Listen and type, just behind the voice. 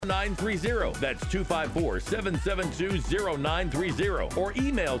0930. That's 254-772-0930. Or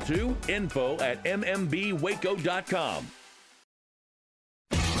email to info@mmbwaco.com.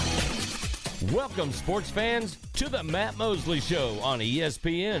 Welcome, sports fans, to the Matt Mosley Show on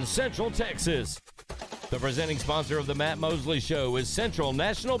ESPN Central Texas. The presenting sponsor of the Matt Mosley Show is Central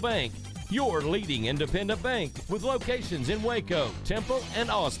National Bank, your leading independent bank with locations in Waco, Temple,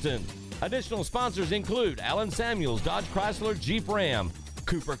 and Austin. Additional sponsors include Allen Samuels, Dodge Chrysler, Jeep Ram,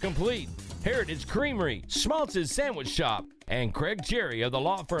 Cooper Complete, Heritage Creamery, Schmaltz's Sandwich Shop, and Craig Cherry of the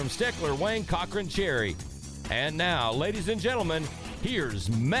law firm Steckler, Wayne, Cochran, Cherry. And now, ladies and gentlemen, here's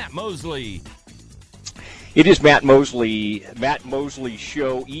Matt Mosley. It is Matt Mosley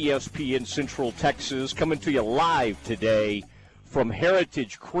Show, ESPN Central Texas, coming to you live today from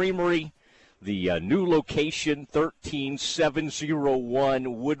Heritage Creamery, the new location, 13701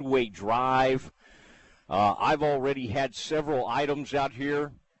 Woodway Drive. I've already had several items out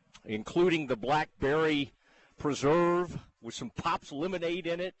here, including the blackberry preserve with some Pops lemonade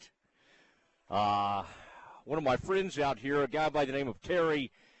in it. One of my friends out here, a guy by the name of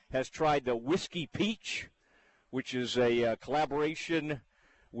Terry, has tried the Whiskey Peach, which is a collaboration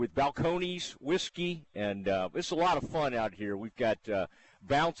with Balcones Whiskey, and it's a lot of fun out here. We've got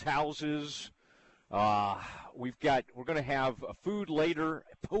bounce houses. We're going to have food later,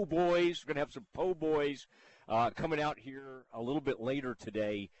 po' boys. We're going to have some po' boys coming out here a little bit later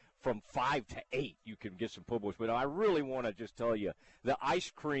today from 5 to 8. You can get some po' boys. But I really want to just tell you, the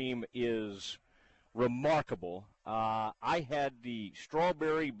ice cream is remarkable. I had the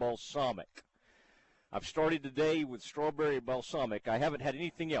strawberry balsamic. I've started today with strawberry balsamic. I haven't had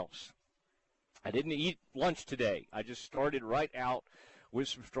anything else. I didn't eat lunch today. I just started right out with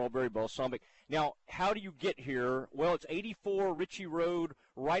some strawberry balsamic. Now, how do you get here? Well, it's 84 Ritchie Road,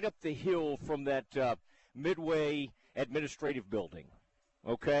 right up the hill from that Midway Administrative Building.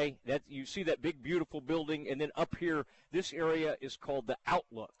 Okay? You see that big, beautiful building, and then up here, this area is called the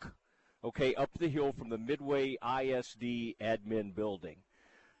Outlook. Okay, up the hill from the Midway ISD Admin Building.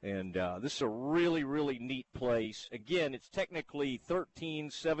 And this is a really, really neat place. Again, it's technically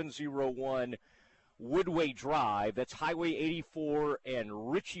 13701 Woodway Drive. That's Highway 84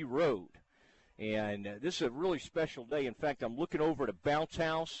 and Ritchie Road. And this is a really special day. In fact, I'm looking over at a bounce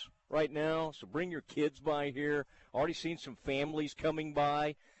house right now, so bring your kids by here. Already seen some families coming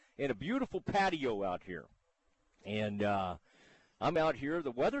by, and a beautiful patio out here. And I'm out here.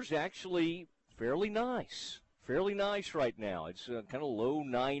 The weather's actually fairly nice right now. It's kind of low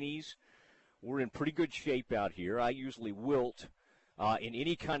 90s. We're in pretty good shape out here. I usually wilt in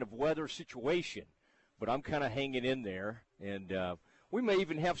any kind of weather situation, but I'm kind of hanging in there. And we may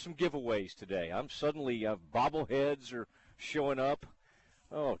even have some giveaways today. Bobbleheads are showing up.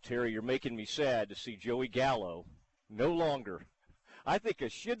 Oh, Terry, you're making me sad to see Joey Gallo no longer. I think a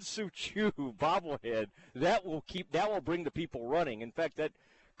Shih Tzu Chew bobblehead, that will bring the people running. In fact, that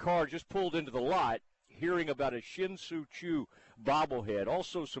car just pulled into the lot hearing about a Shih Tzu Chew bobblehead.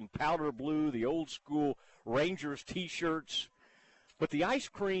 Also some powder blue, the old school Rangers T-shirts. But the ice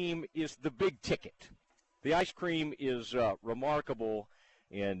cream is the big ticket. The ice cream is remarkable,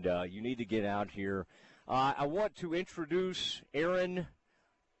 and you need to get out here. I want to introduce Aaron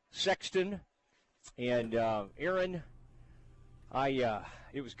Sexton. And Aaron,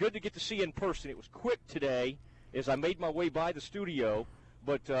 it was good to get to see you in person. It was quick today as I made my way by the studio,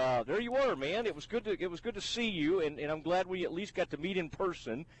 but there you were, man. It was good to see you, and I'm glad we at least got to meet in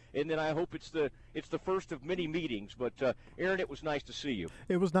person. And then I hope it's the first of many meetings. But Aaron, it was nice to see you.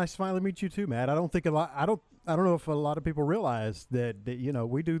 It was nice to finally meet you too, Matt. I don't know if a lot of people realize that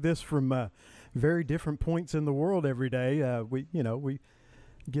we do this from very different points in the world every day. We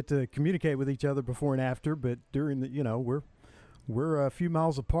get to communicate with each other before and after, but during we're a few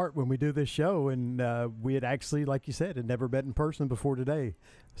miles apart when we do this show, and we had actually, like you said, had never met in person before today.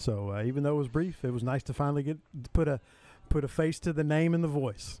 So even though it was brief, it was nice to finally get to put a face to the name and the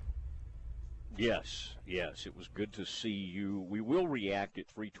voice. Yes, it was good to see you. We will react at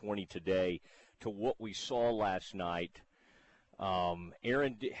 3:20 today to what we saw last night.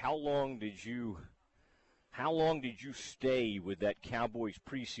 Aaron, how long did you stay with that Cowboys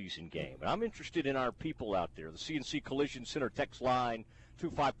preseason game? And I'm interested in our people out there. The CNC Collision Center text line,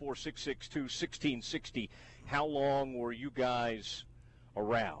 254-662-1660. How long were you guys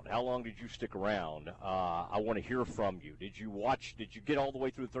around? How long did you stick around? I want to hear from you. Did you get all the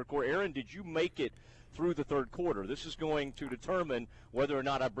way through the third quarter? Aaron, did you make it through the third quarter? This is going to determine whether or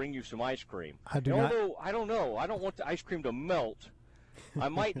not I bring you some ice cream. I do not. Although, I don't know. I don't want the ice cream to melt. I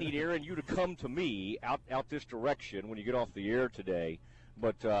might need, Aaron, you to come to me out this direction when you get off the air today.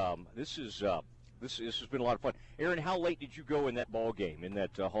 But this is This has been a lot of fun. Aaron, how late did you go in that ball game, in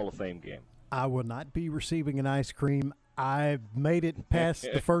that Hall of Fame game? I will not be receiving an ice cream. I made it past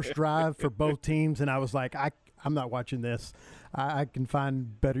the first drive for both teams, and I was like, I'm not watching this. I can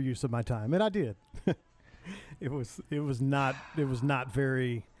find better use of my time, and I did. It was not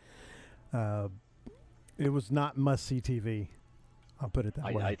very it was not must-see TV. I'll put it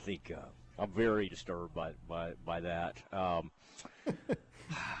that way. I think I'm very disturbed by that.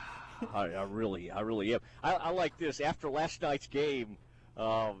 I really am. I like this. After last night's game,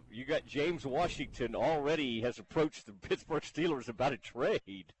 you got James Washington already has approached the Pittsburgh Steelers about a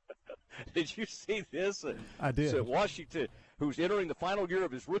trade. Did you see this? I did. So Washington, who's entering the final year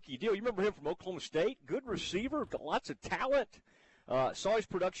of his rookie deal. You remember him from Oklahoma State? Good receiver, got lots of talent. Saw his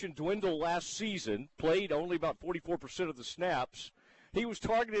production dwindle last season, played only about 44% of the snaps. He was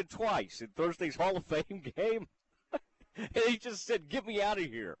targeted twice in Thursday's Hall of Fame game. And he just said, get me out of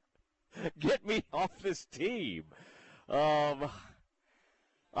here. Get me off this team.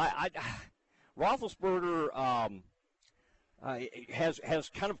 Roethlisberger has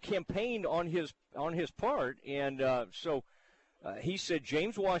kind of campaigned on his part, and so he said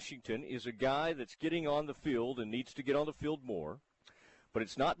James Washington is a guy that's getting on the field and needs to get on the field more. But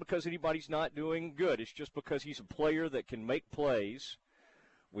it's not because anybody's not doing good. It's just because he's a player that can make plays.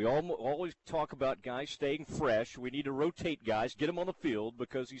 We always talk about guys staying fresh. We need to rotate guys, get him on the field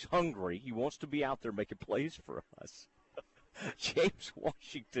because he's hungry. He wants to be out there making plays for us. James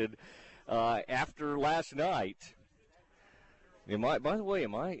Washington, after last night,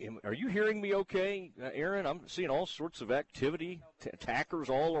 are you hearing me okay, Aaron? I'm seeing all sorts of activity. Tacker's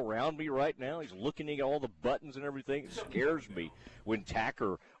all around me right now. He's looking at all the buttons and everything. It scares me when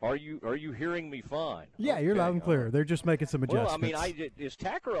Tacker, are you hearing me fine? Yeah, okay, you're loud and clear. They're just making some adjustments. Well, I mean, is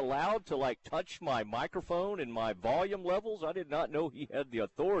Tacker allowed to, touch my microphone and my volume levels? I did not know he had the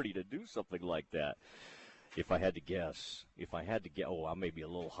authority to do something like that. If I had to guess, I may be a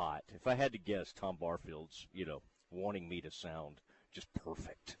little hot. If I had to guess, Tom Barfield's, wanting me to sound just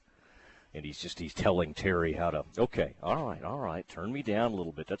perfect. And he's telling Terry how to, okay, all right, turn me down a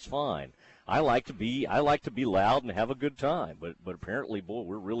little bit. That's fine. I like to be loud and have a good time. But apparently, boy,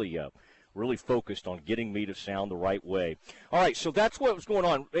 we're really focused on getting me to sound the right way. All right, so that's what was going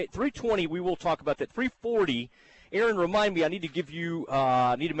on. At 3:20, we will talk about that. 3:40, Aaron, remind me, I need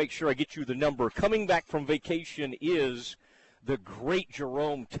to make sure I get you the number. Coming back from vacation is the great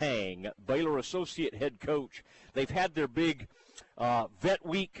Jerome Tang, Baylor associate head coach. They've had their big vet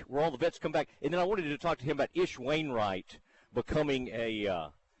week where all the vets come back. And then I wanted to talk to him about Ish Wainwright becoming I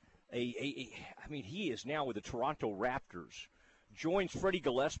mean, he is now with the Toronto Raptors. Joins Freddie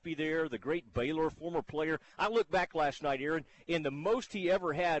Gillespie there, the great Baylor former player. I looked back last night, Aaron, and the most he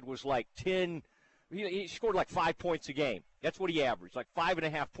ever had was 10. He scored 5 points a game. That's what he averaged,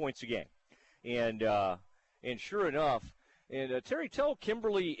 5.5 points a game. And sure enough, and Terry, tell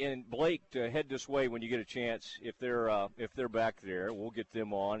Kimberly and Blake to head this way when you get a chance. If they're back there, we'll get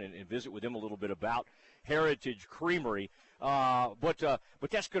them on and visit with them a little bit about Heritage Creamery. But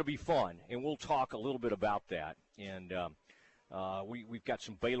that's going to be fun, and we'll talk a little bit about that. And we've got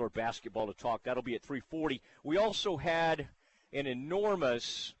some Baylor basketball to talk. That'll be at 3:40. We also had an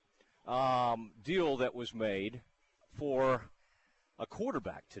enormous deal that was made for a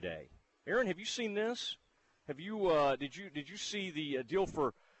quarterback today. Aaron, have you seen this? Have you did you see the deal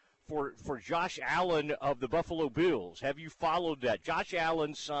for Josh Allen of the Buffalo Bills? Have you followed that? Josh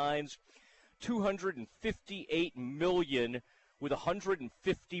Allen signs $258 million with $150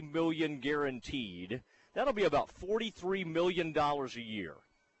 million guaranteed. That'll be about $43 million a year.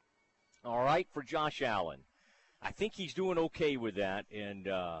 All right, for Josh Allen. I think he's doing okay with that, and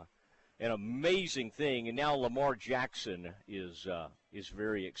an amazing thing. And now Lamar Jackson is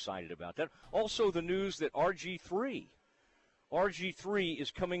very excited about that. Also, the news that RG3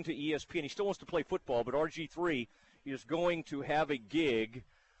 is coming to ESPN. He still wants to play football, but RG3 is going to have a gig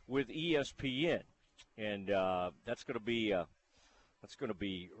with ESPN, and that's going to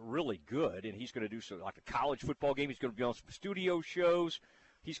be really good. And he's going to do some a college football game. He's going to be on some studio shows.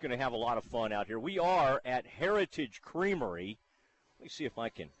 He's going to have a lot of fun out here. We are at Heritage Creamery. Let me see if I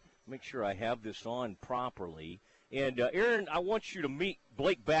can make sure I have this on properly. And Aaron, I want you to meet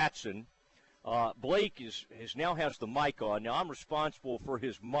Blake Batson. Blake now has the mic on. Now I'm responsible for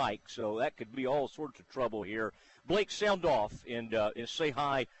his mic, so that could be all sorts of trouble here. Blake, sound off and say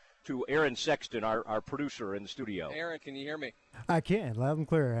hi to Aaron Sexton, our producer in the studio. Aaron, can you hear me? I can, loud and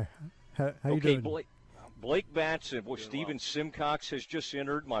clear. How you doing? Blake Batson. Boy, Steven Simcox has just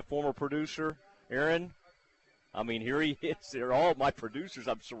entered, my former producer. Aaron, I mean, here he is. They're all my producers.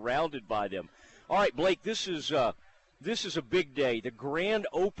 I'm surrounded by them. All right, Blake, this is a big day. The grand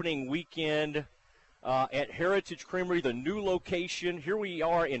opening weekend at Heritage Creamery, the new location. Here we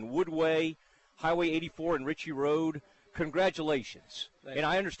are in Woodway, Highway 84 and Ritchie Road. Congratulations. Thank and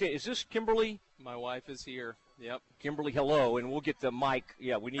you. I understand, is this Kimberly? My wife is here. Yep. Kimberly, hello, and we'll get the mic.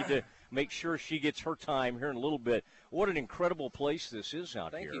 Yeah, we need to make sure she gets her time here in a little bit. What an incredible place this is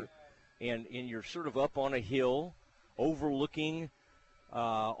out Thank here. you. And you're sort of up on a hill overlooking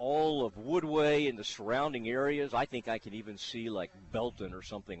all of Woodway and the surrounding areas. I think I can even see like Belton or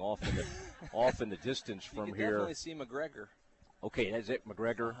something off in the distance from you can here. definitely see McGregor. Okay, that's it,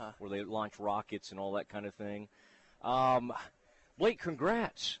 McGregor, Uh-huh. where they launch rockets and all that kind of thing. Blake,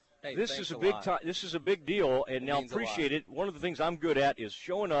 congrats. Hey, This thanks is a a big lot. time. This is a big deal, and It now means a lot. appreciate it. One of the things I'm good at is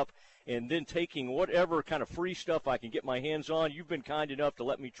showing up and then taking whatever kind of free stuff I can get my hands on. You've been kind enough to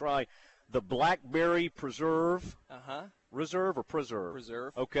let me try the blackberry preserve. Uh-huh. Reserve or preserve?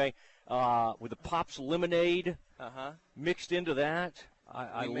 Preserve. Okay. With the Pops lemonade Uh-huh. mixed into that.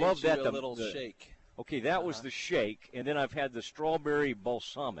 I We love made that. you a little shake. Okay, that was the shake, and then I've had the strawberry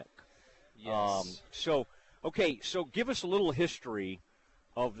balsamic. Yes. So give us a little history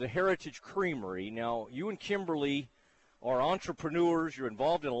of the Heritage Creamery. Now, you and Kimberly are entrepreneurs. You're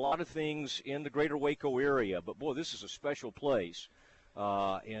involved in a lot of things in the greater Waco area, but, boy, this is a special place,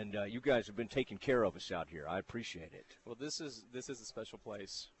 and you guys have been taking care of us out here. I appreciate it. Well, this is a special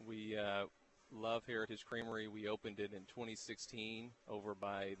place. We love Heritage Creamery. We opened it in 2016 over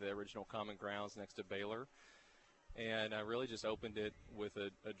by the original Common Grounds next to Baylor. And I really just opened it with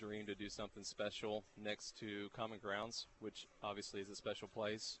a dream to do something special next to Common Grounds, which obviously is a special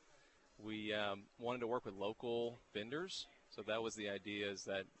place. We wanted to work with local vendors, so that was the idea, is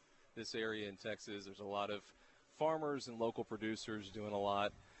that this area in Texas, there's a lot of farmers and local producers doing a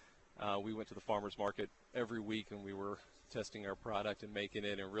lot. We went to the farmers market every week, and we were testing our product and making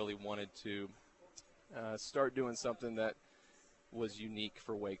it, and really wanted to start doing something that was unique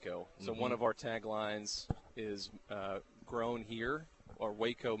for Waco. So one of our taglines is grown here, or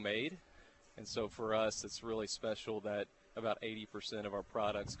Waco made. And so for us, it's really special that about 80% of our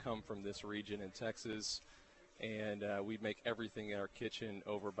products come from this region in Texas, and we make everything in our kitchen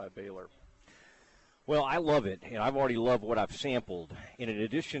over by Baylor. Well, I love it, and I've already loved what I've sampled. And in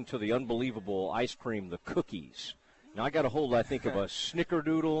addition to the unbelievable ice cream, the cookies. Now, I got a hold, I think, of a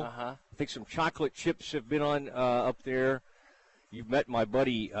snickerdoodle. Uh-huh. I think some chocolate chips have been on up there. You've met my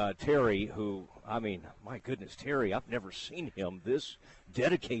buddy Terry, who, I mean, my goodness, Terry, I've never seen him this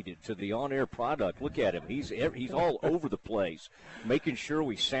dedicated to the on-air product. Look at him. He's all over the place, making sure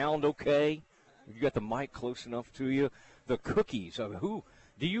we sound okay. You got the mic close enough to you. The cookies, I mean, who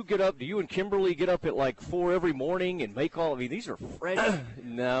do you get up? Do you and Kimberly get up at like 4 every morning and make all? I mean, these are fresh,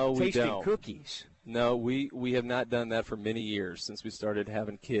 No, we tasting don't. cookies. No, we have not done that for many years since we started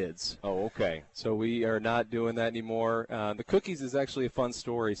having kids. Oh, okay. So we are not doing that anymore. The cookies is actually a fun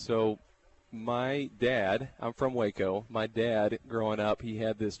story. So my dad, I'm from Waco. My dad, growing up, he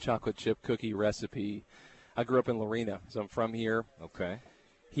had this chocolate chip cookie recipe. I grew up in Lorena, so I'm from here. Okay.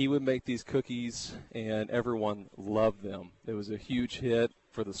 He would make these cookies, and everyone loved them. It was a huge hit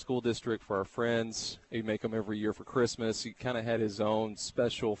for the school district, for our friends. He'd make them every year for Christmas. He kind of had his own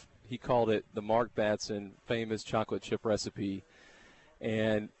special, he called it the Mark Batson famous chocolate chip recipe.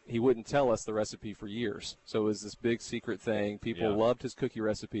 And he wouldn't tell us the recipe for years. So it was this big secret thing. People loved his cookie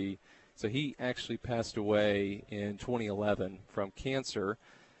recipe. So he actually passed away in 2011 from cancer.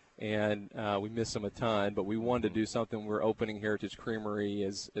 And we miss him a ton, but we wanted to do something. We're opening Heritage Creamery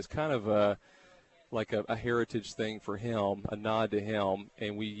as kind of a heritage thing for him, a nod to him.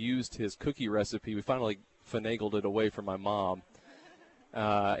 And we used his cookie recipe. We finally finagled it away from my mom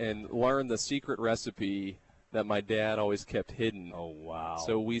and learned the secret recipe that my dad always kept hidden. Oh, wow.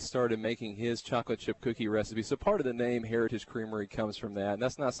 So we started making his chocolate chip cookie recipe. So part of the name Heritage Creamery comes from that. And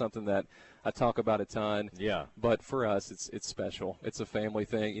that's not something that I talk about a ton. Yeah. But for us, it's special. It's a family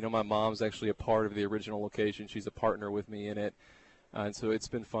thing. You know, my mom's actually a part of the original location. She's a partner with me in it. And so it's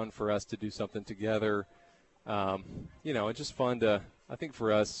been fun for us to do something together. You know, it's just fun to, I think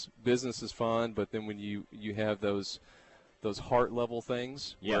for us, business is fun, but then when you have those heart level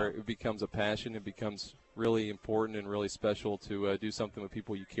things where it becomes a passion, it becomes really important and really special to do something with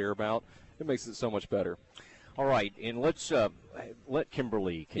people you care about, it makes it so much better. All right, and let's let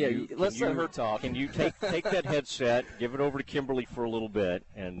Kimberly. Let's let her talk. Can you take that headset, give it over to Kimberly for a little bit,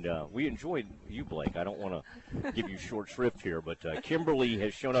 and we enjoyed you, Blake. I don't want to give you short shrift here, but Kimberly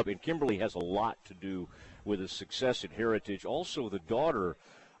has shown up, and Kimberly has a lot to do with the success at Heritage. Also, the daughter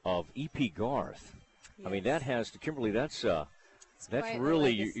of E.P. Garth. Yes. I mean, that has to Kimberly. That's That's quite a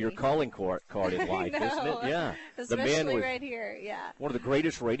really legacy. your calling card in life, isn't it? Yeah. Especially right here, yeah. One of the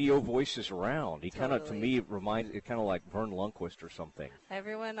greatest radio voices around. He kind of, to Totally. me, reminds it kind of like Vern Lundquist or something.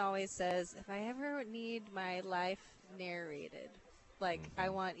 Everyone always says, if I ever need my life narrated, like I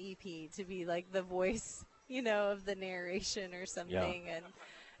want EP to be like the voice, of the narration or something. And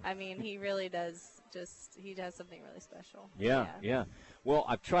I mean, he really does he does something really special. Yeah. Well,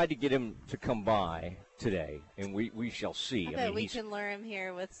 I've tried to get him to come by today, and we shall see. I bet we can lure him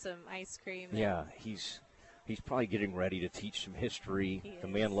here with some ice cream. Yeah, he's probably getting ready to teach some history. He The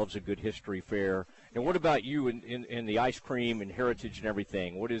is. man loves a good history fair. And what about you in the ice cream and heritage and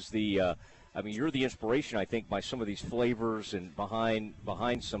everything? What is the I mean, you're the inspiration, I think, by some of these flavors and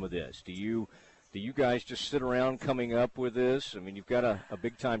behind some of this. Do you guys just sit around coming up with this? I mean, you've got a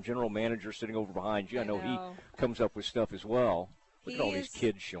big-time general manager sitting over behind you. I know he comes up with stuff as well. Look at all these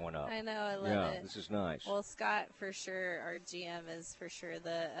kids showing up. I know, I love it. Yeah, this is nice. Well, Scott, for sure, our GM is for sure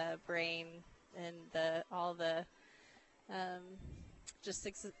the brain and all the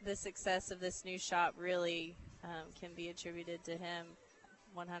the success of this new shop really can be attributed to him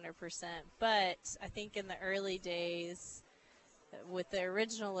 100%. But I think in the early days, with the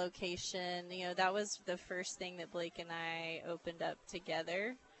original location, that was the first thing that Blake and I opened up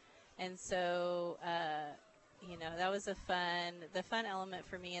together. And so, that was the fun element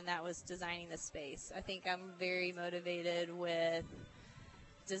for me, and that was designing the space. I think I'm very motivated with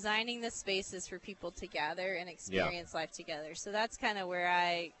designing the spaces for people to gather and experience life together. So that's kind of where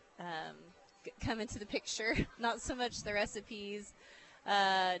I come into the picture, not so much the recipes.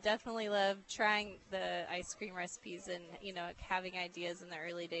 Definitely love trying the ice cream recipes and, having ideas in the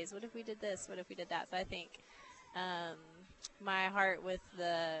early days. What if we did this? What if we did that? But I think my heart with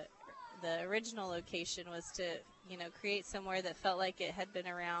the original location was to, create somewhere that felt like it had been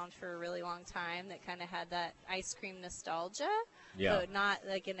around for a really long time, that kind of had that ice cream nostalgia, but not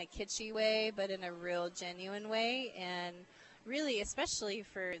like in a kitschy way, but in a real genuine way. And really, especially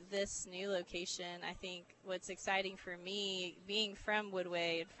for this new location, I think what's exciting for me, being from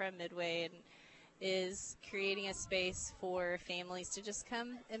Woodway and from Midway, is creating a space for families to just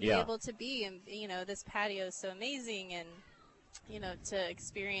come and be able to be. And, this patio is so amazing, and, to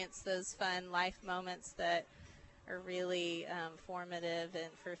experience those fun life moments that are really formative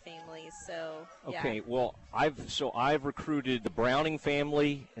and for families. So, Okay, well, I've recruited the Browning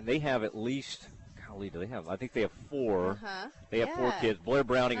family, and they have at least – do they have? I think they have 4. They have 4 kids. Blair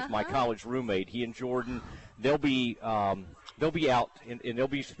Browning is my college roommate. He and Jordan, they'll be out and they'll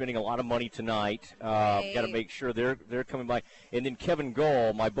be spending a lot of money tonight. Got to make sure they're coming by. And then Kevin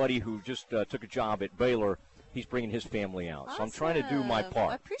Gull, my buddy who just took a job at Baylor, he's bringing his family out. Awesome. So I'm trying to do my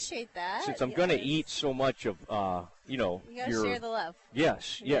part. I appreciate that. Since I'm going to eat so much of, you gotta share the love.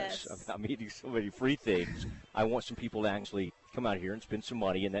 Yes. I'm eating so many free things. I want some people to actually come out here and spend some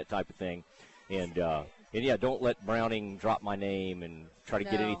money and that type of thing. And don't let Browning drop my name and try to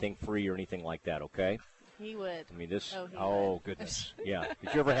get anything free or anything like that, okay? He would. I mean, this. Oh, goodness. Yeah.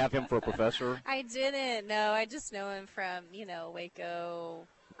 Did you ever have him for a professor? I didn't. No, I just know him from, Waco,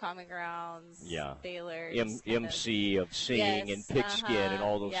 Common Grounds, Baylor. MC of singing and pigskin and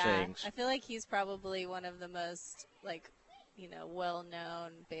all those things. I feel like he's probably one of the most,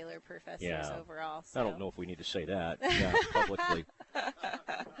 well-known Baylor professors overall. So. I don't know if we need to say that publicly.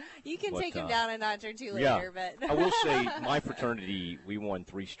 You can take him down a notch or two later, but I will say my fraternity, we won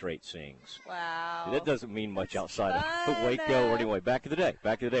 3 straight sings. Wow. That doesn't mean much outside of Waco or anyway. Back in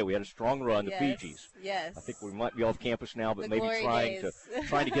the day, we had a strong run. The Fijis. Yes. I think we might be off campus now, but maybe trying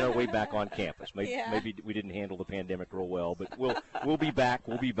to get our way back on campus. Maybe we didn't handle the pandemic real well, but we'll be back.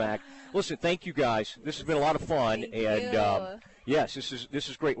 We'll be back. Listen, thank you guys. This has been a lot of fun, Thank and you. yes, this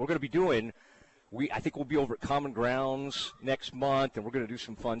is great. We're going to be doing. I think we'll be over at Common Grounds next month, and we're going to do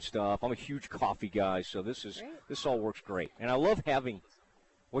some fun stuff. I'm a huge coffee guy, so this all works great. And I love having,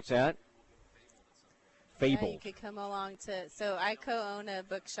 what's that? Fabled. Yeah, you could come along so I co-own a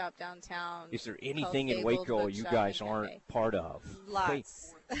bookshop downtown. Is there anything in Waco you guys aren't part of?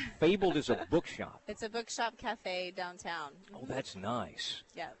 Lots. Fabled is a bookshop. It's a bookshop cafe downtown. Oh, that's nice.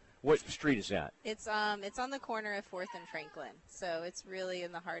 Yeah. What street is that? It's on the corner of 4th and Franklin, so it's really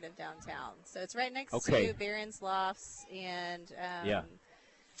in the heart of downtown. So it's right next to Barron's Lofts and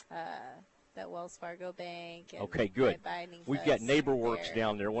that Wells Fargo Bank. And okay, good. Right We've got NeighborWorks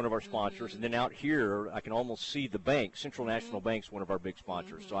down there, one of our sponsors, and then out here I can almost see the bank. Central National Bank's one of our big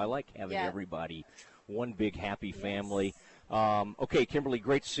sponsors, so I like having everybody one big happy family. Okay, Kimberly,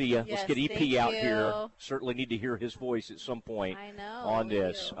 great to see you. Yes, let's get EP out here. Certainly need to hear his voice at some point on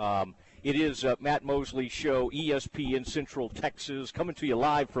this. It is Matt Mosley Show, ESPN Central Texas, coming to you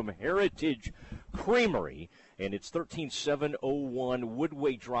live from Heritage Creamery. and it's 13701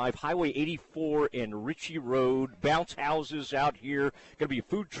 Woodway Drive, Highway 84 and Ritchie Road. Bounce houses out here. Going to be a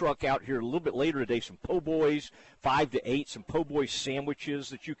food truck out here a little bit later today. Some po' boys, 5 to 8. Some po' boy sandwiches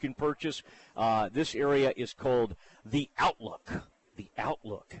that you can purchase. This area is called The Outlook. The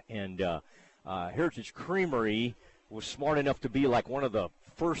Outlook. And Heritage Creamery was smart enough to be like one of the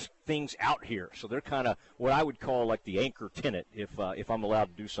first things out here. So they're kind of what I would call like the anchor tenant, if I'm allowed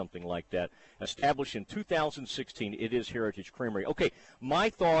to do something like that. Established in 2016, it is Heritage Creamery. Okay,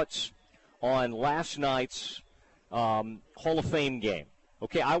 my thoughts on last night's Hall of Fame game.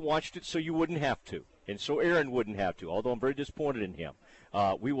 Okay, I watched it so you wouldn't have to, and so Aaron wouldn't have to, although I'm very disappointed in him.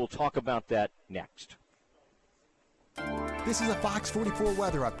 We will talk about that next. This is a Fox 44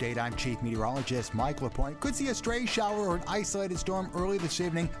 weather update. I'm Chief Meteorologist Mike LaPointe. Could see a stray shower or an isolated storm early this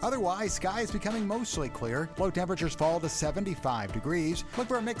evening. Otherwise, skies becoming mostly clear. Low temperatures fall to 75 degrees. Look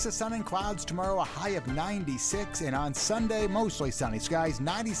for a mix of sun and clouds tomorrow, a high of 96. And on Sunday, mostly sunny skies,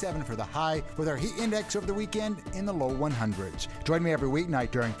 97 for the high, with our heat index over the weekend in the low 100s. Join me every weeknight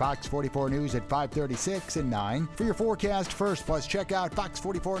during Fox 44 News at 5:36 and 9 for your forecast first. Plus, check out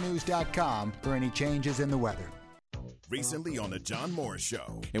fox44news.com for any changes in the weather. Recently on the John Morris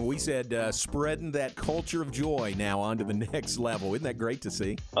Show. And we said spreading that culture of joy now onto the next level. Isn't that great to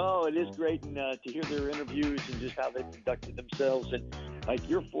see? Oh, it is great, and to hear their interviews and just how they conducted themselves. And like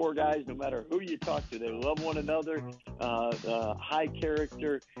your four guys, no matter who you talk to, they love one another. High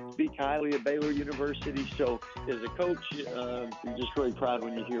character, speak highly of Baylor University. So as a coach, you're just really proud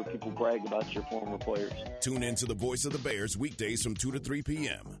when you hear people brag about your former players. Tune in to the Voice of the Bears weekdays from 2 to 3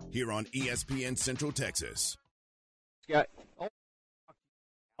 p.m. here on ESPN Central Texas. Got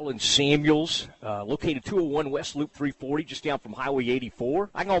Alan Samuels, located 201 West Loop 340, just down from Highway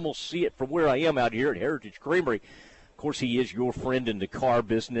 84. I can almost see it from where I am out here at Heritage Creamery. Of course, he is your friend in the car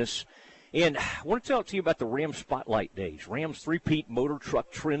business. And I want to talk to you about the Ram Spotlight Days. Ram's three-peat motor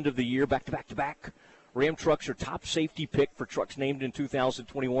truck trend of the year, back-to-back-to-back. Ram trucks are top safety pick for trucks named in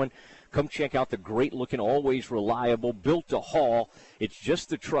 2021. Come check out the great-looking, always reliable, built to haul. It's just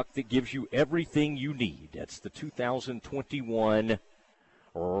the truck that gives you everything you need. That's the 2021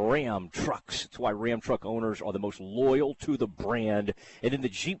 Ram trucks. That's why Ram truck owners are the most loyal to the brand. And then the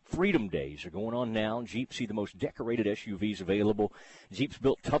Jeep Freedom Days are going on now. Jeep see the most decorated SUVs available. Jeep's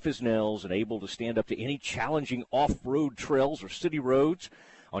built tough as nails and able to stand up to any challenging off-road trails or city roads.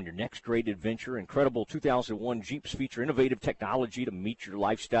 On your next great adventure, incredible 2001 Jeeps feature innovative technology to meet your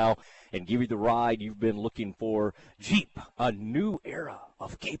lifestyle and give you the ride you've been looking for. Jeep, a new era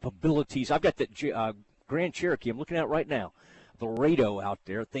of capabilities. I've got that Grand Cherokee I'm looking at right now. The Laredo out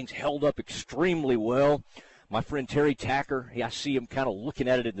there. Things held up extremely well. My friend Terry Tacker, I see him kind of looking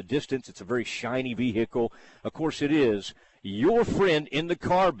at it in the distance. It's a very shiny vehicle. Of course, it is your friend in the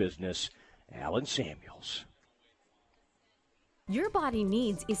car business, Alan Samuels. Your body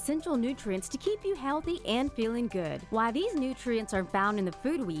needs essential nutrients to keep you healthy and feeling good. While these nutrients are found in the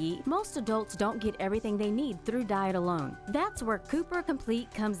food we eat, most adults don't get everything they need through diet alone. That's where Cooper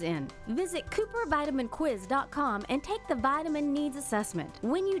Complete comes in. Visit CooperVitaminQuiz.com and take the vitamin needs assessment.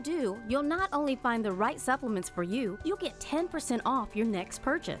 When you do, you'll not only find the right supplements for you, you'll get 10% off your next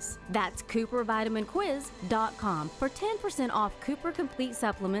purchase. That's CooperVitaminQuiz.com for 10% off Cooper Complete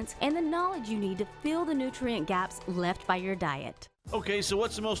supplements and the knowledge you need to fill the nutrient gaps left by your diet. Okay, so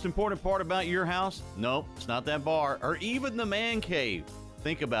what's the most important part about your house? Nope, it's not that bar or even the man cave.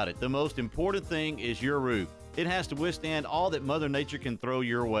 Think about it. The most important thing is your roof. It has to withstand all that Mother Nature can throw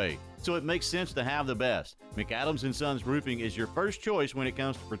your way. So it makes sense to have the best. McAdams & Sons Roofing is your first choice when it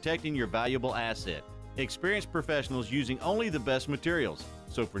comes to protecting your valuable asset. Experienced professionals using only the best materials.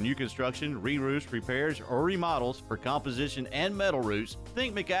 So for new construction, re-roofs, repairs, or remodels for composition and metal roofs,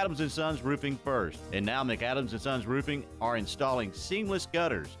 think McAdams & Sons Roofing first. And now McAdams & Sons Roofing are installing seamless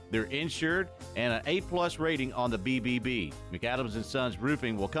gutters. They're insured and an A+ rating on the BBB. McAdams & Sons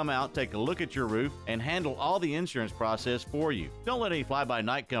Roofing will come out, take a look at your roof, and handle all the insurance process for you. Don't let any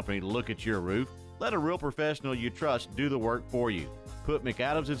fly-by-night company look at your roof. Let a real professional you trust do the work for you. Put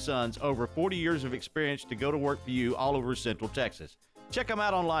McAdams & Sons over 40 years of experience to go to work for you all over Central Texas. Check them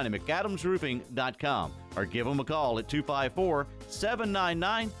out online at McAdamsRoofing.com or give them a call at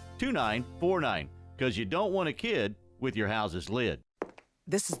 254-799-2949 because you don't want a kid with your house's lid.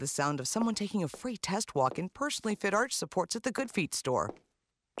 This is the sound of someone taking a free test walk in personally fit arch supports at the Good Feet store.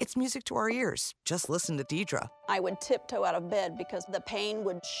 It's music to our ears. Just listen to Deidre. I would tiptoe out of bed because the pain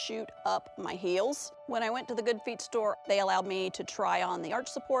would shoot up my heels. When I went to the Good Feet store, they allowed me to try on the arch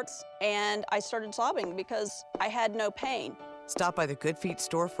supports, and I started sobbing because I had no pain. Stop by the Good Feet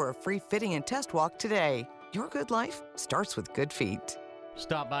store for a free fitting and test walk today. Your good life starts with Good Feet.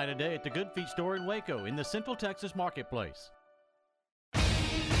 Stop by today at the Good Feet store in Waco in the Central Texas Marketplace.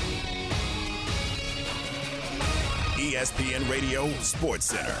 ESPN Radio Sports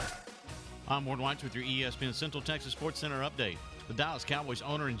Center. I'm Ward White with your ESPN Central Texas Sports Center update. The Dallas Cowboys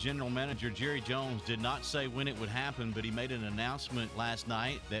owner and general manager Jerry Jones did not say when it would happen, but he made an announcement last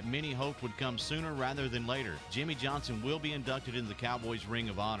night that many hoped would come sooner rather than later. Jimmy Johnson will be inducted into the Cowboys Ring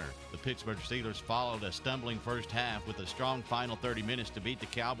of Honor. The Pittsburgh Steelers followed a stumbling first half with a strong final 30 minutes to beat the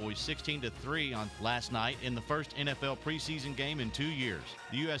Cowboys 16-3 on last night in the first NFL preseason game in 2 years.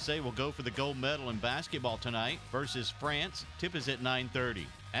 The USA will go for the gold medal in basketball tonight versus France. Tip is at 9:30.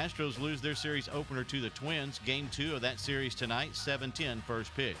 Astros lose their series opener to the Twins. Game 2 of that series tonight, 7:10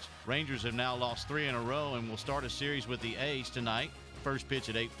 first pitch. Rangers have now lost 3 in a row and will start a series with the A's tonight. First pitch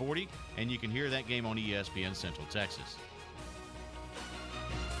at 8:40, and you can hear that game on ESPN Central Texas.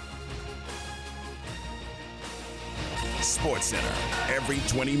 Sports Center, every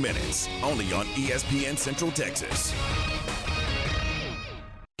 20 minutes, only on ESPN Central Texas.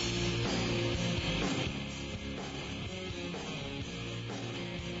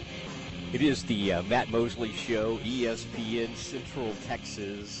 It is the Matt Mosley Show, ESPN Central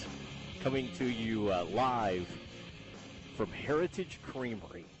Texas, coming to you live from Heritage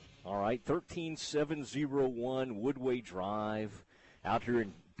Creamery. All right, 13701 Woodway Drive, out here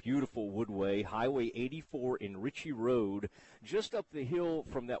in beautiful Woodway, Highway 84 in Ritchie Road, just up the hill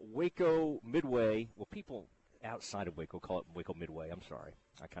from that Waco Midway. Well, people outside of Waco call it Waco Midway. I'm sorry.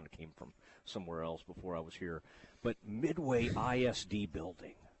 I kind of came from somewhere else before I was here. But Midway ISD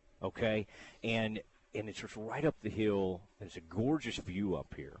building. Okay, and it's just right up the hill. There's a gorgeous view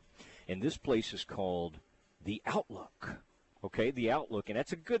up here, and this place is called The Outlook. Okay, The Outlook, and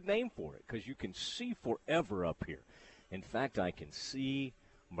that's a good name for it because you can see forever up here. In fact, I can see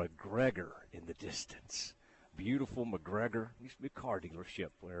McGregor in the distance. Beautiful McGregor. Used to be a car dealership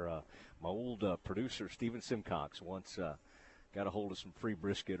where my old producer Stephen Simcox once got a hold of some free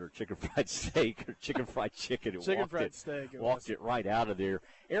brisket or chicken fried steak or chicken fried chicken and walked it right out of there.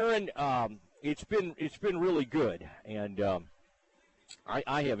 Aaron, it's been really good, and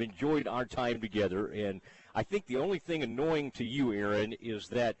I have enjoyed our time together. And I think the only thing annoying to you, Aaron, is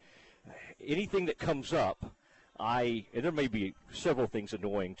that anything that comes up, and there may be several things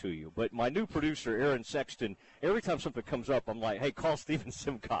annoying to you, but my new producer, Aaron Sexton, every time something comes up, I'm like, hey, call Stephen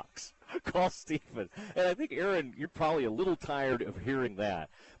Simcox. Call Stephen. And I think, Aaron, you're probably a little tired of hearing that.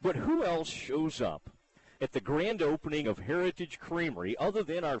 But who else shows up at the grand opening of Heritage Creamery other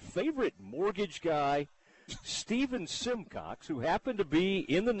than our favorite mortgage guy, Stephen Simcox, who happened to be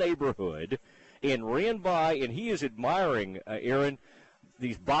in the neighborhood and ran by, and he is admiring, Aaron,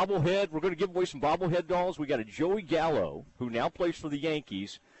 these bobblehead. We're going to give away some bobblehead dolls. We got a Joey Gallo, who now plays for the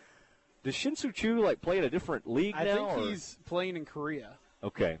Yankees. Does Shin-Soo Choo, play in a different league now? I think he's playing in Korea.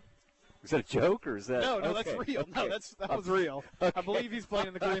 Okay. Is that a joke, or is that? No, okay. That's real. Okay. No, that was real. Okay. I believe he's playing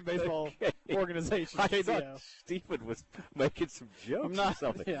in the Korean baseball organization. I KBO. thought Stephen was making some jokes I'm not, or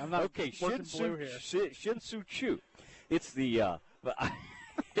something. Yeah, I'm not okay, working blue here. Shin-Soo Choo. It's the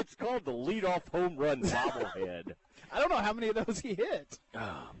it's called the leadoff home run bobblehead. I don't know how many of those he hit.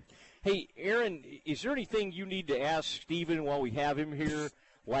 Hey, Aaron, is there anything you need to ask Stephen while we have him here,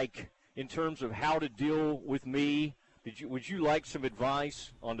 like in terms of how to deal with me? Would you like some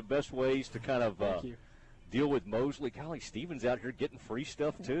advice on the best ways to kind of deal with Mosley? Golly, Stephen's out here getting free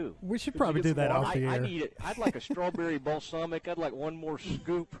stuff too. We should probably do that off the air. I need it. I'd like a strawberry balsamic. I'd like one more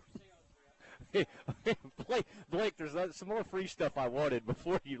scoop. Blake, there's some more free stuff I wanted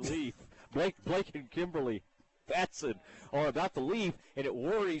before you leave. Blake and Kimberly Batson are about to leave, and it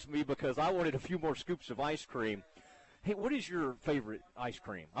worries me because I wanted a few more scoops of ice cream. Hey, what is your favorite ice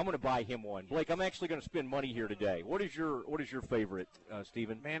cream? I'm going to buy him one. Blake, I'm actually going to spend money here today. What is your favorite,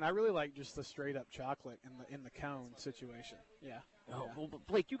 Stephen? Man, I really like just the straight up chocolate in the cone situation. Yeah. Oh, well,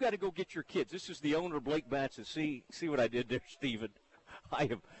 Blake, you got to go get your kids. This is the owner, Blake Batson. See what I did there, Stephen. I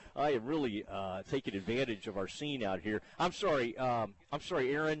have really taken advantage of our scene out here. I'm sorry,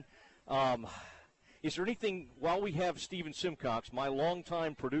 Aaron. Is there anything, while we have Stephen Simcox, my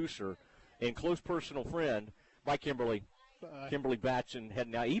longtime producer and close personal friend, by Kimberly Batson,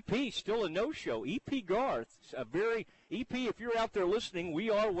 heading out. EP, still a no-show. EP Garth, EP, if you're out there listening, we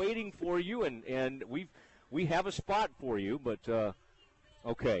are waiting for you, and we have a spot for you, but,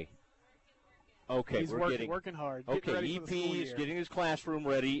 okay. Okay, he's working hard. Okay, EP is getting his classroom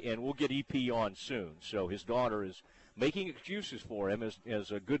ready, and we'll get EP on soon. So his daughter is making excuses for him,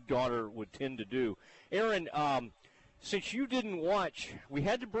 as a good daughter would tend to do. Aaron, since you didn't watch, we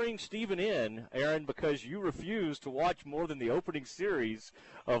had to bring Stephen in, Aaron, because you refused to watch more than the opening series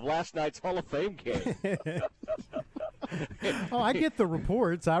of last night's Hall of Fame game. Oh, I get the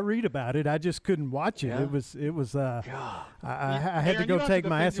reports. I read about it. I just couldn't watch it. Yeah. It was. I had Aaron, to go you don't take have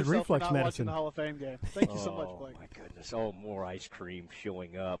my defend acid yourself for reflux not watching medicine. the Hall of Fame game. Thank you so much, Blake. Oh, my goodness. Oh, more ice cream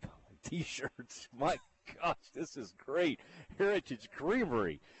showing up. T-shirts. My gosh, this is great. Heritage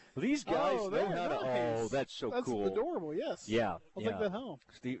Creamery. These guys know how to. Nice. Oh, that's so cool. That's adorable. Yes. Yeah. I'll take that home.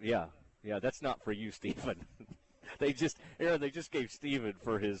 Steve, yeah. That's not for you, Stephen. They just gave Stephen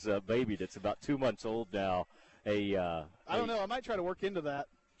for his baby that's about 2 months old now. I don't know. I might try to work into that.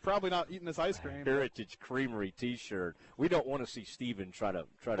 Probably not eating this ice cream. Heritage Creamery T-shirt. We don't want to see Stephen try to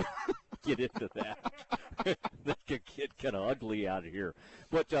get into that. That could get kind of ugly out of here.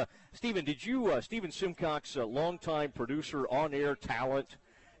 But Stephen, did you Stephen Simcox, longtime producer, on-air talent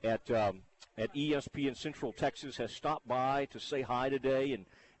at ESPN Central Texas, has stopped by to say hi today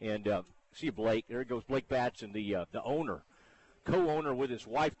and see Blake. There goes Blake Batson, the owner, co-owner with his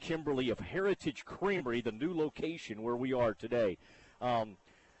wife Kimberly of Heritage Creamery, the new location where we are today.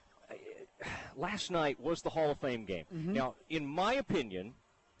 Last night was the Hall of Fame game. Mm-hmm. Now, in my opinion,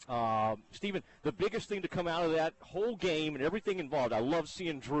 Stephen, the biggest thing to come out of that whole game and everything involved, I love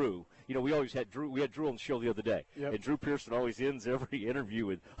seeing Drew. You know, we always had Drew. We had Drew on the show the other day. Yep. And Drew Pearson always ends every interview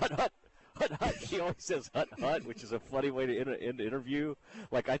with hut, hut, hut, hut. He always says hut, hut, which is a funny way to end the interview.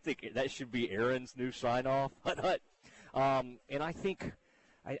 Like, I think that should be Aaron's new sign-off, hut, hut. And I think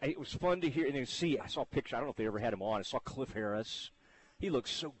it was fun to hear and see. I saw a picture. I don't know if they ever had him on. I saw Cliff Harris. He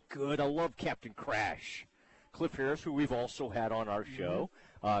looks so good. I love Captain Crash. Cliff Harris, who we've also had on our show.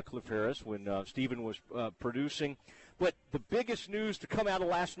 Cliff Harris, when Stephen was producing. But the biggest news to come out of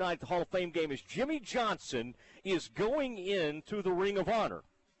last night at the Hall of Fame game is Jimmy Johnson is going into the Ring of Honor.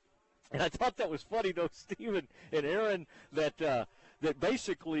 And I thought that was funny, though, Stephen and Aaron, that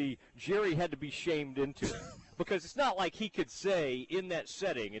basically Jerry had to be shamed into it. Because it's not like he could say in that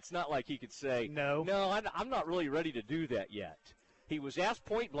setting, it's not like he could say, no, I'm not really ready to do that yet. He was asked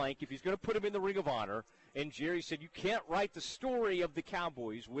point blank if he's going to put him in the Ring of Honor, and Jerry said, you can't write the story of the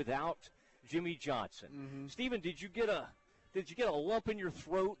Cowboys without Jimmy Johnson. Mm-hmm. Stephen, did you get a lump in your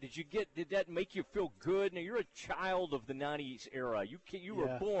throat? Did that make you feel good? Now, you're a child of the 90s era. You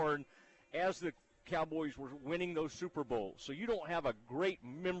were born as the Cowboys were winning those Super Bowls, so you don't have a great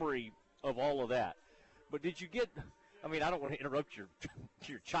memory of all of that. But did you get – I mean, I don't want to interrupt your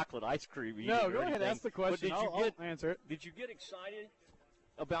chocolate ice cream eating. No, go ahead, ask the question. I'll answer it. Did you get excited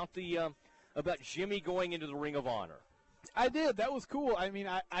about about Jimmy going into the Ring of Honor? I did. That was cool. I mean,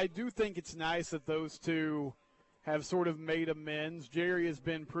 I do think it's nice that those two have sort of made amends. Jerry has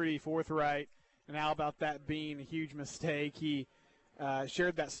been pretty forthright now about that being a huge mistake. He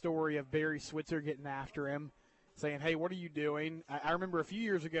shared that story of Barry Switzer getting after him, saying, hey, what are you doing? I remember a few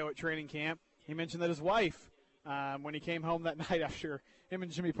years ago at training camp, he mentioned that his wife, when he came home that night after him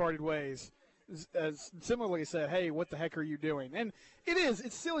and Jimmy parted ways, similarly said, hey, what the heck are you doing? And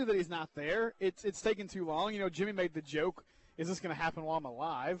it's silly that he's not there. It's taken too long. You know, Jimmy made the joke, is this going to happen while I'm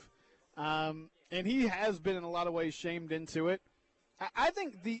alive? And he has been in a lot of ways shamed into it. I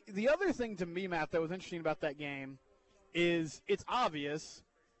think the other thing to me, Matt, that was interesting about that game is it's obvious,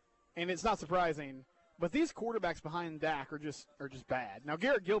 and it's not surprising, but these quarterbacks behind Dak are just bad. Now,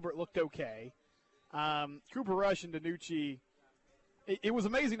 Garrett Gilbert looked okay. Cooper Rush and DiNucci, it was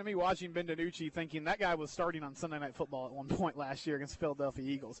amazing to me watching Ben DiNucci thinking that guy was starting on Sunday Night Football at one point last year against the Philadelphia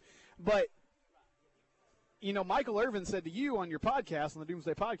Eagles. But, you know, Michael Irvin said to you on your podcast, on the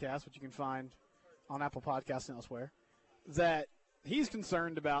Doomsday Podcast, which you can find on Apple Podcasts and elsewhere, that he's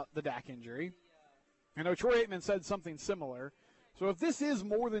concerned about the Dak injury. I know Troy Aikman said something similar. So if this is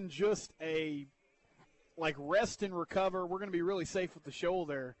more than just a, like, rest and recover, we're going to be really safe with the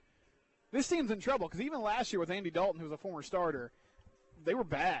shoulder, this team's in trouble. Because even last year with Andy Dalton, who was a former starter, they were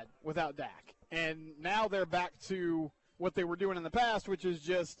bad without Dak. And now they're back to what they were doing in the past, which is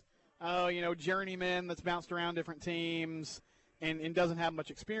just, journeyman that's bounced around different teams and doesn't have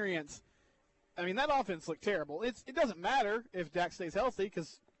much experience. I mean, that offense looked terrible. It doesn't matter if Dak stays healthy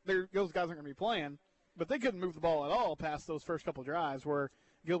because those guys aren't going to be playing. But they couldn't move the ball at all past those first couple drives where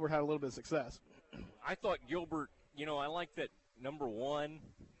Gilbert had a little bit of success. I thought Gilbert, I like that number one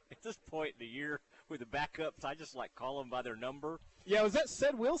at this point in the year with the backups. I just call them by their number. Yeah, was that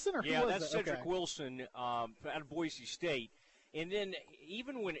Ced Wilson or who was that's that? Cedric Wilson out of Boise State. And then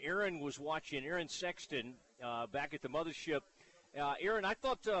even when Aaron was watching, Aaron Sexton back at the mothership, Aaron, I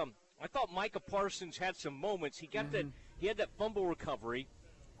thought Micah Parsons had some moments. He got he had that fumble recovery,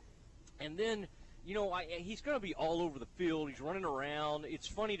 and then he's going to be all over the field. He's running around. It's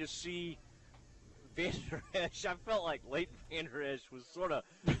funny to see Van Der Esch, I felt like Leighton Van Der Esch was sort of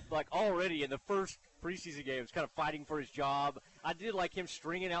like already in the first preseason game, was kind of fighting for his job. I did like him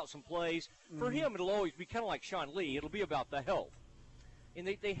stringing out some plays. For him, it'll always be kind of like Sean Lee. It'll be about the health. And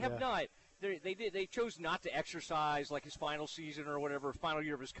they have not. They chose not to exercise like his final season or whatever, final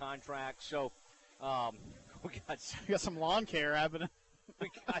year of his contract. So we got some lawn care happening.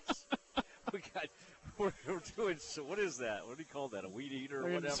 We're doing, so what is that? What do you call that, a weed eater or We're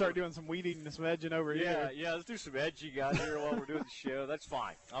going whatever? to start doing some weed eating, some edging over here. Yeah, let's do some edging out here while we're doing the show. That's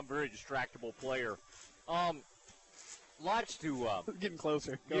fine. I'm a very distractible player. Lots to... Getting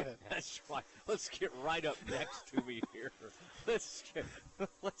closer. Go ahead. That's right. Let's get right up next to me here. Let's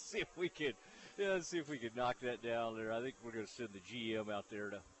see if we can knock that down there. I think we're going to send the GM out there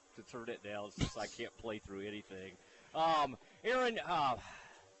to turn it down since I can't play through anything. Aaron...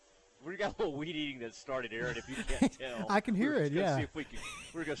 we got a little weed eating that started, Aaron, if you can't tell. I can hear it, yeah.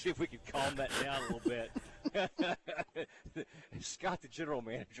 We're going to see if we can calm that down a little bit. Scott, the general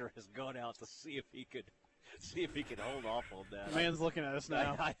manager, has gone out to see if he could hold off on that. The man's looking at us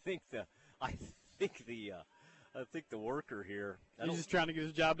now. I think the worker here. He's just trying to get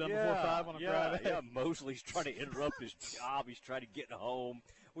his job done before 5 on a Friday. Yeah, Mosley's trying to interrupt his job. He's trying to get home.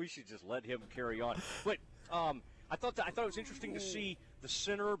 We should just let him carry on. But I thought it was interesting to see the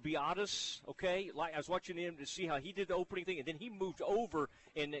center, Beatis, okay? Like I was watching him to see how he did the opening thing, and then he moved over,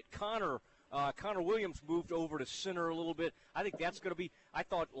 and that Connor Williams moved over to center a little bit. I think that's going to be – I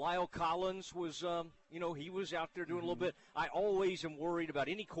thought Lyle Collins was, he was out there doing a little bit. I always am worried about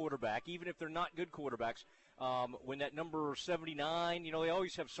any quarterback, even if they're not good quarterbacks. When that number 79, they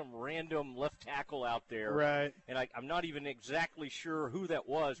always have some random left tackle out there. Right. And I'm not even exactly sure who that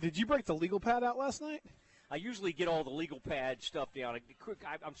was. Did you break the legal pad out last night? I usually get all the legal pad stuff down.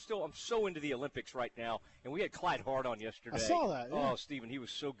 I'm so into the Olympics right now, and we had Clyde Hart on yesterday. I saw that. Yeah. Oh, Stephen, he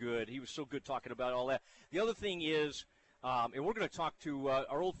was so good. He was so good talking about all that. The other thing is, and we're going to talk to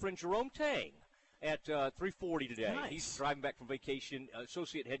our old friend Jerome Tang at 3:40 today. Nice. He's driving back from vacation,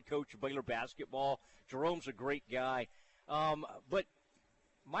 associate head coach of Baylor basketball. Jerome's a great guy, but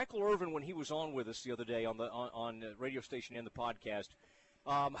Michael Irvin, when he was on with us the other day on the radio station and the podcast.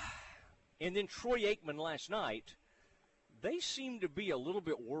 And then Troy Aikman last night, they seem to be a little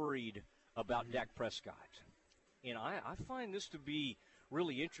bit worried about Dak Prescott. And I find this to be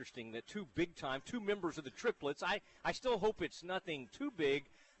really interesting that two members of the triplets, I still hope it's nothing too big,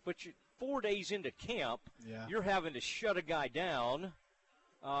 but 4 days into camp, you're having to shut a guy down,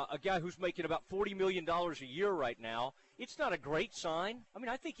 a guy who's making about $40 million a year right now. It's not a great sign. I mean,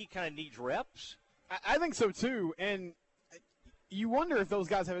 I think he kind of needs reps. I think so, too. And you wonder if those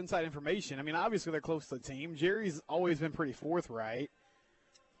guys have inside information. I mean, obviously they're close to the team. Jerry's always been pretty forthright.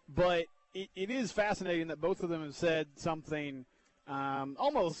 But it is fascinating that both of them have said something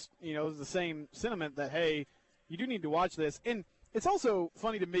almost, the same sentiment that, hey, you do need to watch this. And it's also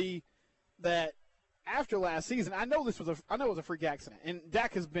funny to me that after last season, I know it was a freak accident. And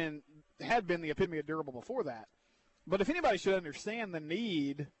Dak had been the epitome of durable before that. But if anybody should understand the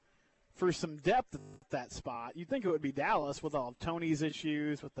need for some depth at that spot, you'd think it would be Dallas with all of Tony's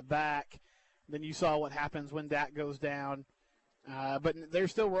issues with the back. Then you saw what happens when Dak goes down. But they're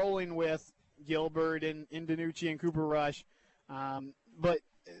still rolling with Gilbert and DiNucci and Cooper Rush. But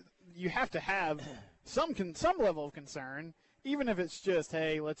you have to have some level of concern, even if it's just,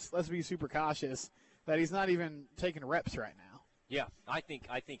 hey, let's be super cautious that he's not even taking reps right now. Yeah, I think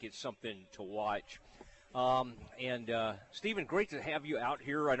it's something to watch. Stephen, great to have you out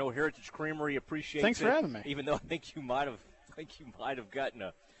here. I know Heritage Creamery appreciates it. Thanks for having me. Even though I think you might have gotten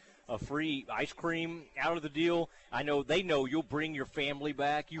a free ice cream out of the deal. I know they know you'll bring your family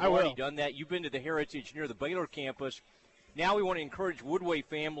back. You've already done that. You've been to the Heritage near the Baylor campus. Now we want to encourage Woodway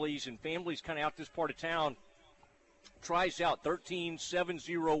families and families kind of out this part of town. Try us out,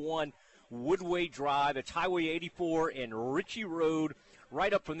 13701 Woodway Drive. It's Highway 84 and Ritchie Road,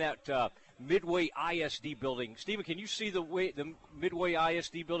 right up from that Midway ISD building. Stephen, can you see the Midway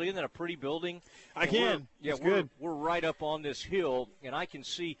ISD building? Isn't that a pretty building? I can. It's good. We're right up on this hill, and I can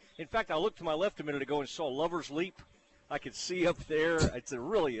see. In fact, I looked to my left a minute ago and saw Lover's Leap. I could see up there.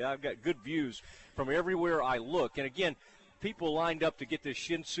 I've got good views from everywhere I look. And again, people lined up to get the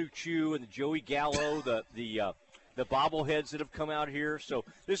Shin-Soo Choo and the Joey Gallo, the bobbleheads that have come out here. So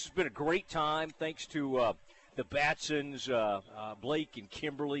this has been a great time. Thanks to the Batsons, Blake and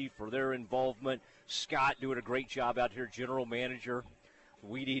Kimberly for their involvement. Scott doing a great job out here, general manager.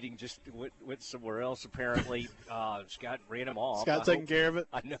 Weed eating just went somewhere else apparently. Scott ran him off. Scott taking care of it.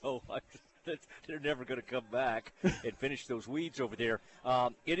 I know. They're never going to come back and finish those weeds over there.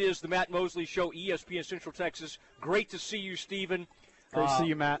 It is the Matt Mosley Show, ESPN Central Texas. Great to see you, Stephen. Great to see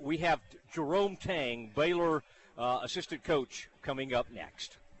you, Matt. We have Jerome Tang, Baylor assistant coach, coming up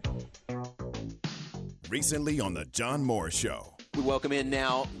next. Recently on the John Moore Show. We welcome in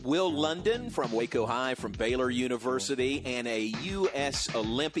now Will London from Waco High from Baylor University and a U.S.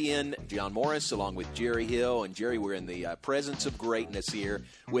 Olympian, John Morris, along with Jerry Hill. And, Jerry, we're in the presence of greatness here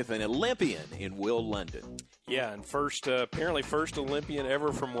with an Olympian in Will London. Yeah, and apparently first Olympian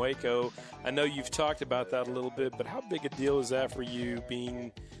ever from Waco. I know you've talked about that a little bit, but how big a deal is that for you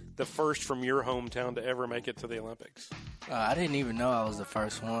being the first from your hometown to ever make it to the Olympics? I didn't even know I was the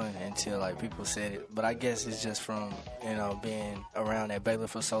first one until people said it. But I guess it's just from being around at Baylor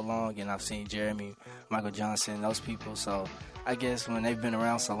for so long, and I've seen Jeremy, Michael Johnson, those people. So I guess when they've been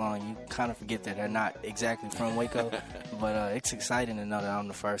around so long, you kind of forget that they're not exactly from Waco. But it's exciting to know that I'm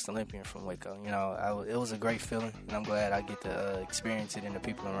the first Olympian from Waco. It was a great feeling, and I'm glad I get to experience it, and the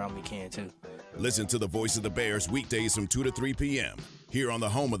people around me can too. Listen to the Voice of the Bears weekdays from 2 to 3 p.m. here on the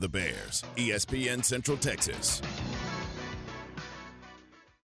home of the Bears, ESPN Central Texas.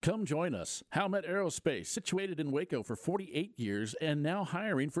 Come join us. Howmet Aerospace, situated in Waco for 48 years and now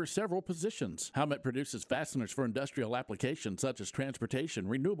hiring for several positions. Howmet produces fasteners for industrial applications such as transportation,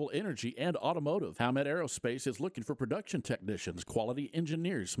 renewable energy, and automotive. Howmet Aerospace is looking for production technicians, quality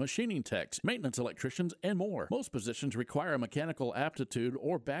engineers, machining techs, maintenance electricians, and more. Most positions require a mechanical aptitude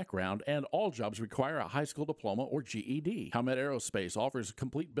or background, and all jobs require a high school diploma or GED. Howmet Aerospace offers a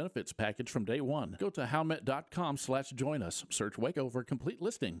complete benefits package from day one. Go to howmet.com/join us. Search Waco for a complete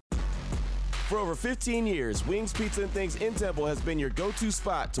listing. For over 15 years, Wings Pizza and Things in Temple has been your go-to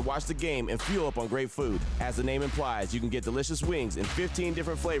spot to watch the game and fuel up on great food. As the name implies, you can get delicious wings in 15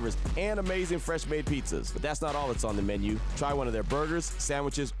 different flavors and amazing fresh-made pizzas. But that's not all that's on the menu. Try one of their burgers,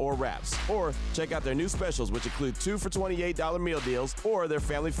 sandwiches, or wraps. Or check out their new specials, which include 2 for $28 meal deals or their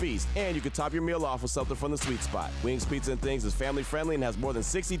family feast. And you can top your meal off with something from the sweet spot. Wings Pizza and Things is family-friendly and has more than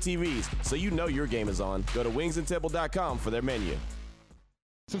 60 TVs, so you know your game is on. Go to wingsandtemple.com for their menu.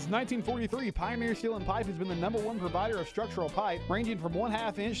 Since 1943, Pioneer Steel and Pipe has been the #1 provider of structural pipe, ranging from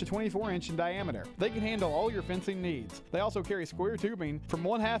 1/2 inch to 24 inch in diameter. They can handle all your fencing needs. They also carry square tubing from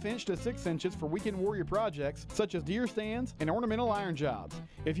 1/2 inch to 6 inches for weekend warrior projects, such as deer stands and ornamental iron jobs.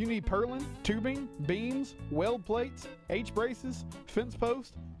 If you need purlin, tubing, beams, weld plates, H-braces, fence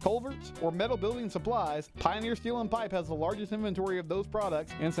posts, culverts, or metal building supplies, Pioneer Steel and Pipe has the largest inventory of those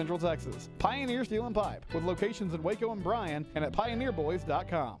products in Central Texas. Pioneer Steel and Pipe, with locations in Waco and Bryan and at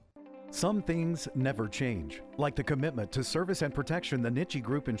pioneerboys.com. Some things never change, like the commitment to service and protection the Nichi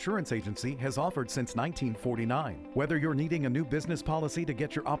Group Insurance Agency has offered since 1949. Whether you're needing a new business policy to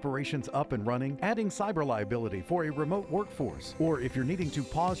get your operations up and running, adding cyber liability for a remote workforce, or if you're needing to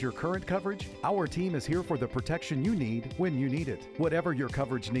pause your current coverage, our team is here for the protection you need when you need it. Whatever your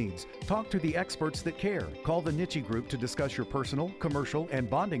coverage needs, talk to the experts that care. Call the Nichi Group to discuss your personal, commercial, and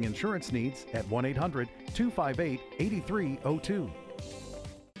bonding insurance needs at 1-800-258-8302.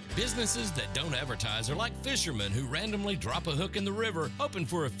 Businesses that don't advertise are like fishermen who randomly drop a hook in the river, hoping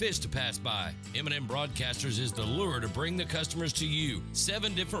for a fish to pass by. M&M Broadcasters is the lure to bring the customers to you.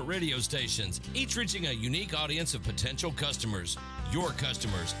 7 different radio stations, each reaching a unique audience of potential customers. Your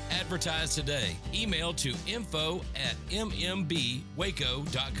customers. Advertise today. Email to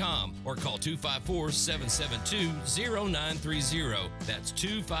info@mmbwaco.com or call 254-772-0930. That's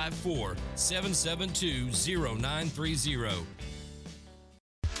 254-772-0930.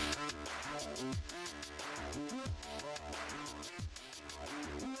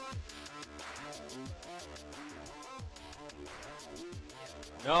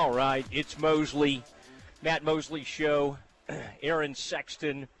 All right, it's Mosley, Matt Mosley Show, Aaron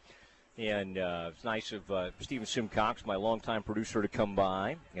Sexton, and it's nice of Stephen Simcox, my longtime producer, to come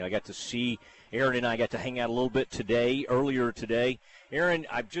by. And I got to see Aaron and I got to hang out a little bit earlier today. Aaron,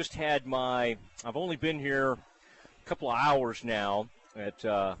 I've only been here a couple of hours now at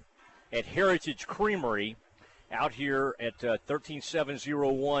Heritage Creamery out here at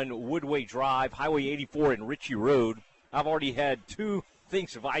 13701 Woodway Drive, Highway 84 and Ritchie Road. I've already had 2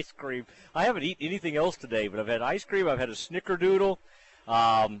 things of ice cream. I haven't eaten anything else today, but I've had ice cream. I've had a snickerdoodle.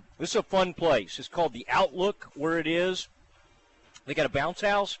 This is a fun place. It's called the Outlook where it is. They got a bounce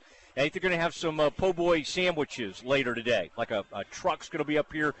house. I think they're going to have some po' boy sandwiches later today. Like a truck's going to be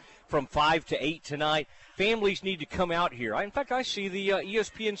up here from 5 to 8 tonight. Families need to come out here. In fact, I see the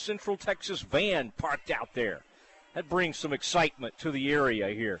ESPN Central Texas van parked out there. That brings some excitement to the area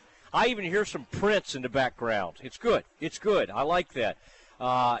here. I even hear some Prince in the background. It's good. It's good. I like that.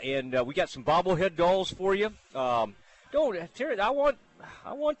 And we got some bobblehead dolls for you. Don't, Terry, I want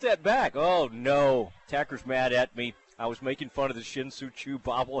that back. Oh, no. Tacker's mad at me. I was making fun of the Shin-Soo Choo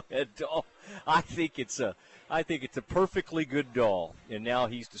bobblehead doll. I think it's a perfectly good doll, and now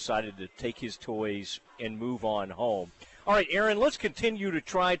he's decided to take his toys and move on home. All right, Aaron, let's continue to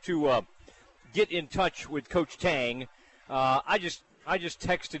try to get in touch with Coach Tang. I just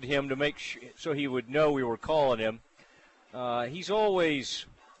texted him to make sure so he would know we were calling him. He's a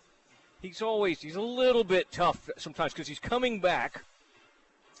little bit tough sometimes because he's coming back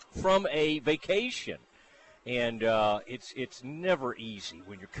from a vacation, and it's never easy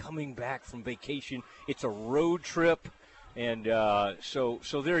when you're coming back from vacation. It's a road trip, and so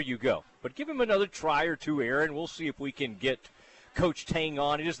there you go. But give him another try or two, Aaron. We'll see if we can get Coach Tang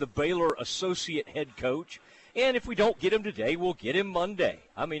on. It is the Baylor associate head coach, and if we don't get him today, we'll get him Monday.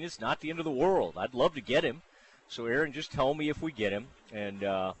 I mean, it's not the end of the world. I'd love to get him. So, Aaron, just tell me if we get him, and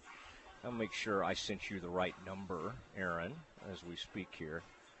I'll make sure I sent you the right number, Aaron, as we speak here.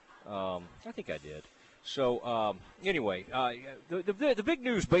 I think I did. So, anyway, the big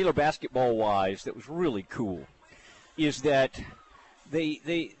news Baylor basketball-wise that was really cool is that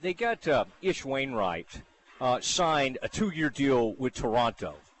they got Ish Wainwright signed a 2-year deal with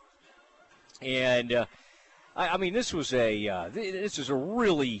Toronto. And, I mean, this is a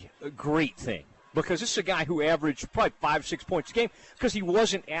really great thing. Because this is a guy who averaged probably 5-6 points a game because he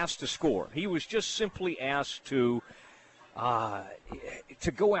wasn't asked to score. He was just simply asked to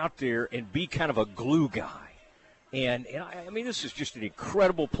go out there and be kind of a glue guy. And I mean, this is just an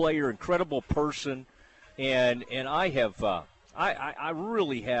incredible player, incredible person. And I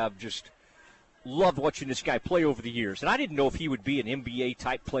really have just loved watching this guy play over the years. And I didn't know if he would be an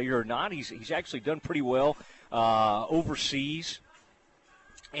NBA-type player or not. He's actually done pretty well overseas.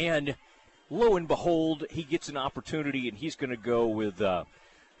 And lo and behold, he gets an opportunity, and he's going to go with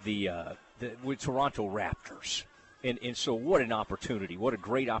with Toronto Raptors. And so what an opportunity. What a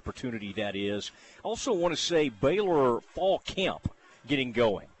great opportunity that is. Also want to say Baylor fall camp getting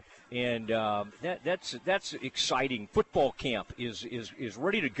going. And that's exciting. Football camp is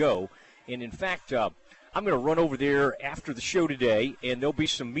ready to go. And, in fact, I'm going to run over there after the show today, and there'll be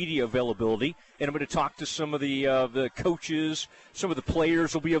some media availability. And I'm going to talk to some of the coaches. Some of the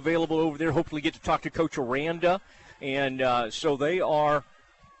players will be available over there. Hopefully get to talk to Coach Aranda. And so they are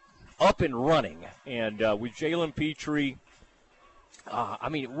up and running. And with Jalen Petrie, I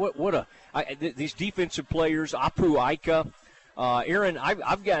mean, these defensive players, Apu Ika. Aaron,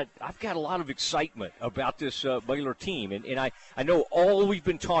 I've got a lot of excitement about this Baylor team. And I know all we've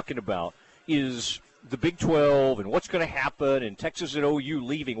been talking about is the Big 12 and what's going to happen and Texas and OU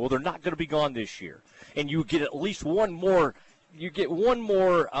leaving. Well, they're not going to be gone this year. And you get at least one more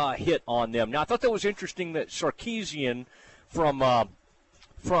hit on them. Now, I thought that was interesting that Sarkisian from the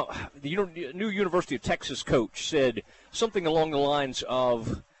new University of Texas coach said something along the lines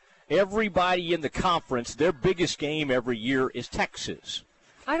of everybody in the conference, their biggest game every year is Texas.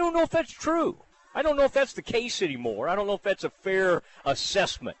 I don't know if that's true. I don't know if that's the case anymore. I don't know if that's a fair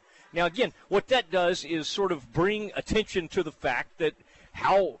assessment. Now, again, what that does is sort of bring attention to the fact that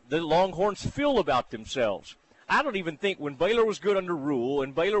how the Longhorns feel about themselves. I don't even think when Baylor was good under Rule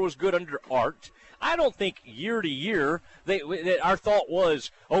and Baylor was good under Art, I don't think year to year that our thought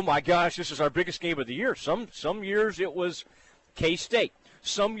was, oh, my gosh, this is our biggest game of the year. Some years it was K-State.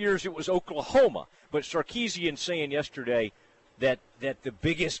 Some years it was Oklahoma. But Sarkisian saying yesterday that the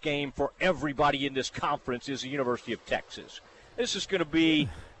biggest game for everybody in this conference is the University of Texas. This is going to be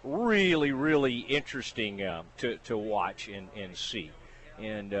really, really interesting to watch and see.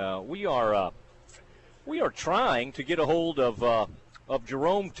 And we are trying to get a hold of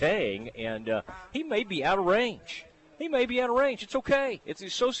Jerome Tang, and he may be out of range. It's okay. It's the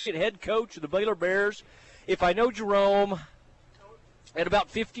associate head coach of the Baylor Bears. If I know Jerome, at about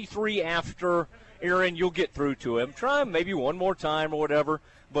 53 after, Aaron, you'll get through to him. Try him maybe one more time or whatever.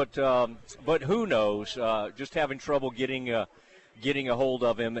 But who knows? Just having trouble getting a hold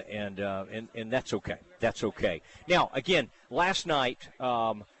of him, and that's okay. That's okay. Now, again, last night,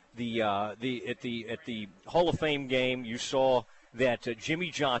 at the Hall of Fame game, you saw that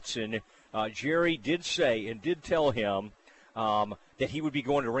Jimmy Johnson, Jerry did say and did tell him that he would be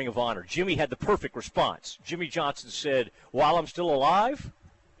going to Ring of Honor. Jimmy had the perfect response. Jimmy Johnson said, "While I'm still alive."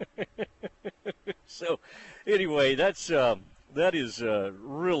 So, anyway, that is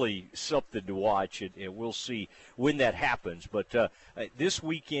really something to watch, and we'll see when that happens. But this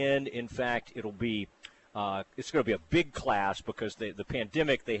weekend, in fact, it'll be it's going to be a big class because the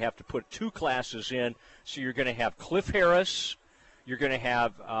pandemic. They have to put 2 classes in. So you're going to have Cliff Harris, you're going to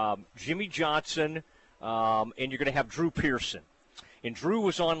have Jimmy Johnson, and you're going to have Drew Pearson. And Drew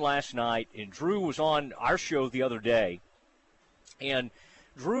was on last night, and Drew was on our show the other day. And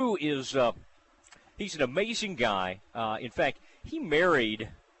Drew is He's an amazing guy. In fact, he married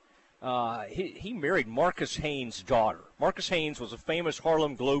Marcus Haynes' daughter. Marcus Haynes was a famous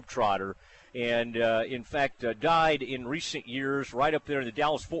Harlem Globetrotter, and in fact died in recent years right up there in the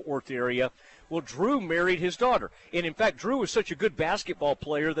Dallas-Fort Worth area. Well, Drew married his daughter. And, in fact, Drew was such a good basketball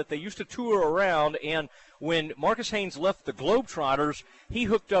player that they used to tour around. And when Marcus Haynes left the Globetrotters, he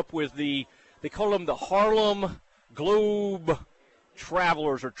hooked up with they call them the Harlem Globe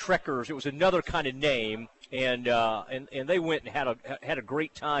Travelers or Trekkers. It was another kind of name. And they went and had a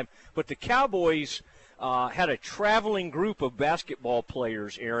great time. But the Cowboys had a traveling group of basketball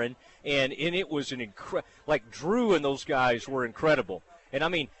players, Aaron, and it was like Drew and those guys were incredible. And, I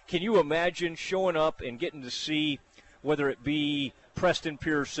mean, can you imagine showing up and getting to see whether it be Preston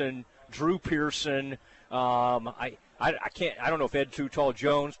Pearson, Drew Pearson, I don't know if Ed Too Tall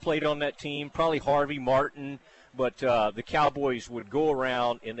Jones played on that team, probably Harvey Martin, but the Cowboys would go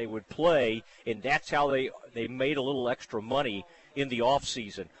around and they would play, and that's how they made a little extra money in the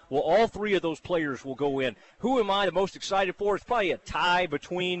offseason. Well, all three of those players will go in. Who am I the most excited for? It's probably a tie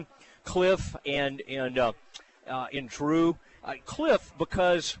between Cliff and Drew. Cliff,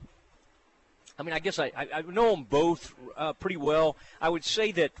 because, I mean, I guess I know them both pretty well. I would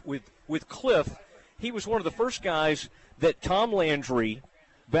say that with Cliff, he was one of the first guys that Tom Landry,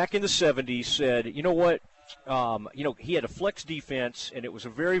 back in the 70s, said, you know what, he had a flex defense, and it was a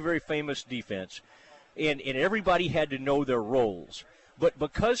very, very famous defense, and everybody had to know their roles. But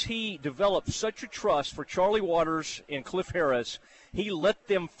because he developed such a trust for Charlie Waters and Cliff Harris, he let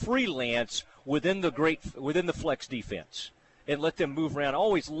them freelance within the flex defense and let them move around. I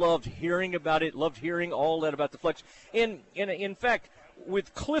always loved hearing about it, loved hearing all that about the flex. And in fact,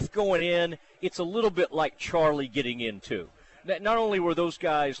 with Cliff going in, it's a little bit like Charlie getting in too. Not only were those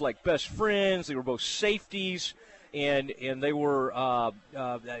guys like best friends, they were both safeties, and they were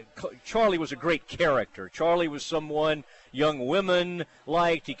Charlie was a great character. Charlie was someone young women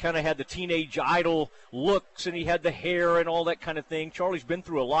liked. He kind of had the teenage idol looks, and he had the hair and all that kind of thing. Charlie's been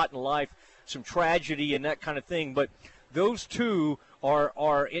through a lot in life, some tragedy and that kind of thing, but those two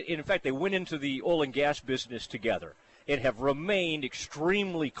are in fact, they went into the oil and gas business together and have remained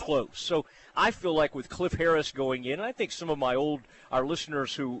extremely close. So I feel like with Cliff Harris going in, I think some of our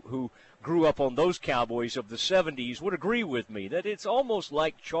listeners who grew up on those Cowboys of the 70s would agree with me that it's almost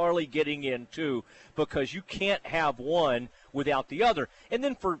like Charlie getting in too, because you can't have one without the other. And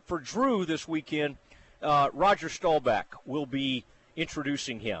then for Drew this weekend, Roger Staubach will be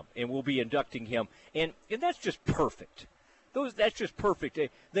introducing him and we'll be inducting him, and that's just perfect. That's just perfect.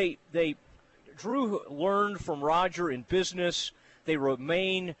 Drew learned from Roger in business. They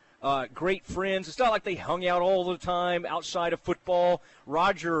remain great friends. It's not like they hung out all the time outside of football.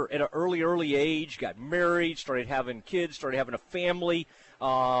 Roger, at an early age, got married, started having kids, started having a family.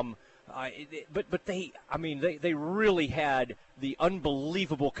 But they really had the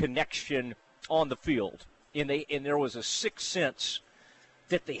unbelievable connection on the field, and there was a sixth sense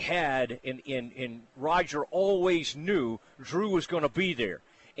that they had, and Roger always knew Drew was going to be there.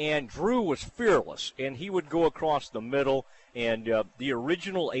 And Drew was fearless, and he would go across the middle. And the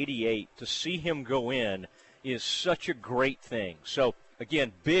original 88, to see him go in is such a great thing. So,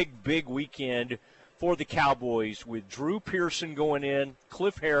 again, big weekend for the Cowboys with Drew Pearson going in,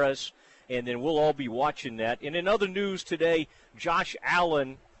 Cliff Harris, and then we'll all be watching that. And in other news today, Josh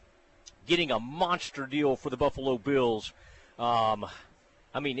Allen getting a monster deal for the Buffalo Bills.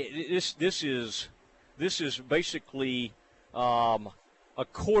 This is basically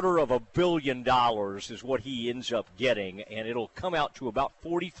 $250 million is what he ends up getting, and it'll come out to about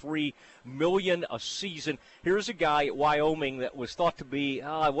 $43 million a season. Here's a guy at Wyoming that was thought to be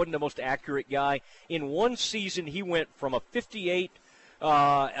wasn't the most accurate guy. In one season, he went from a 58%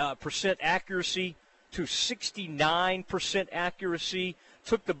 accuracy to 69% accuracy.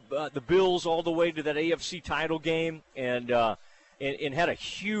 Took the Bills all the way to that AFC title game, and had a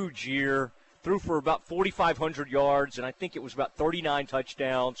huge year. Threw for about 4,500 yards, and I think it was about 39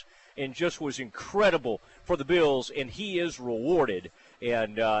 touchdowns, and just was incredible for the Bills, and he is rewarded,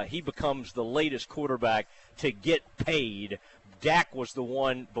 and he becomes the latest quarterback to get paid. Dak was the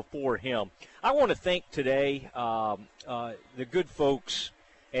one before him. I want to thank today the good folks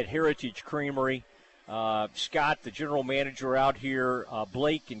at Heritage Creamery, Scott, the general manager out here,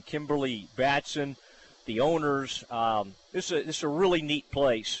 Blake and Kimberly Batson, the owners. This is a really neat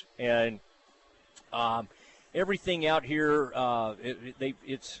place, and everything out here,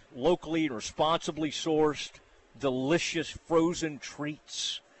 it's locally and responsibly sourced, delicious frozen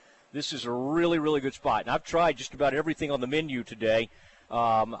treats. This is a really, really good spot. And I've tried just about everything on the menu today.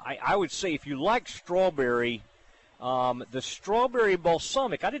 I would say if you like strawberry, The strawberry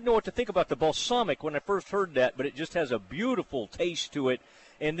balsamic. I didn't know what to think about the balsamic when I first heard that, but it just has a beautiful taste to it.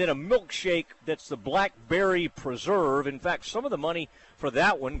 And then a milkshake that's the blackberry preserve. In fact, some of the money for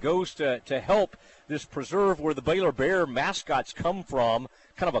that one goes to help this preserve where the Baylor Bear mascots come from.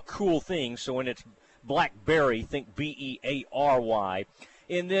 Kind of a cool thing. So when it's blackberry, think B-E-A-R-Y.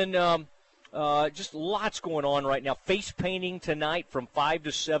 And then just lots going on right now. Face painting tonight from 5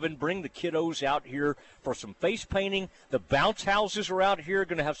 to 7. Bring the kiddos out here for some face painting. The bounce houses are out here.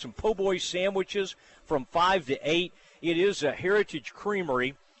 Going to have some po' boy sandwiches from 5 to 8. It is a Heritage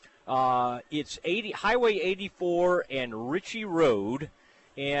Creamery. It's Highway 84 and Ritchie Road.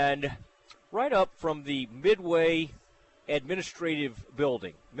 And right up from the Midway administration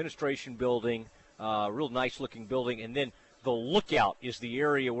building, real nice-looking building. And then the Lookout is the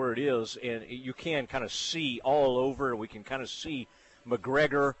area where it is, and you can kind of see all over. We can kind of see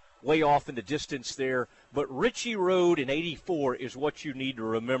McGregor way off in the distance there. But Ritchie Road and 84 is what you need to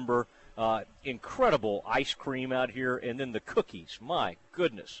remember. Incredible ice cream out here, and then the cookies. My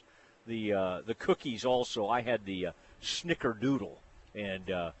goodness, the cookies also. I had the Snickerdoodle,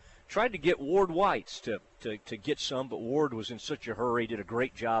 and tried to get Ward White's to get some, but Ward was in such a hurry. Did a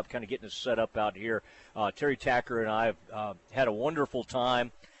great job kind of getting us set up out here. Terry Tacker and I have had a wonderful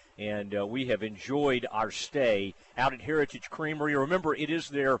time, and we have enjoyed our stay out at Heritage Creamery. Remember, it is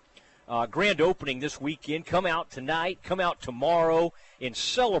their grand opening this weekend. Come out tonight, come out tomorrow, and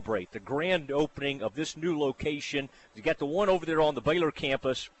celebrate the grand opening of this new location. You got the one over there on the Baylor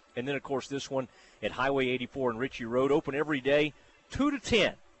campus, and then, of course, this one at Highway 84 and Ritchie Road. Open every day, 2 to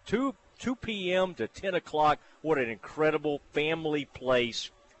 10, 2 p.m. to 10 o'clock. What an incredible family place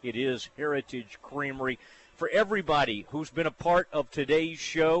it is, Heritage Creamery. For everybody who's been a part of today's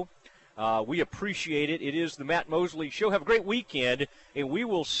show, we appreciate it. It is the Matt Mosley Show. Have a great weekend, and we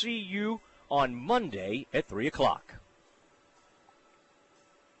will see you on Monday at 3 o'clock.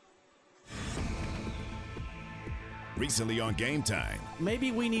 Recently on Game Time.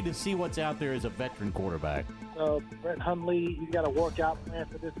 Maybe we need to see what's out there as a veteran quarterback. So Brett Hundley, he's got a workout plan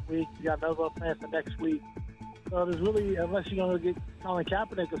for this week. You got another plan for next week. So there's really, unless you're going to get Colin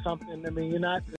Kaepernick or something, I mean, you're not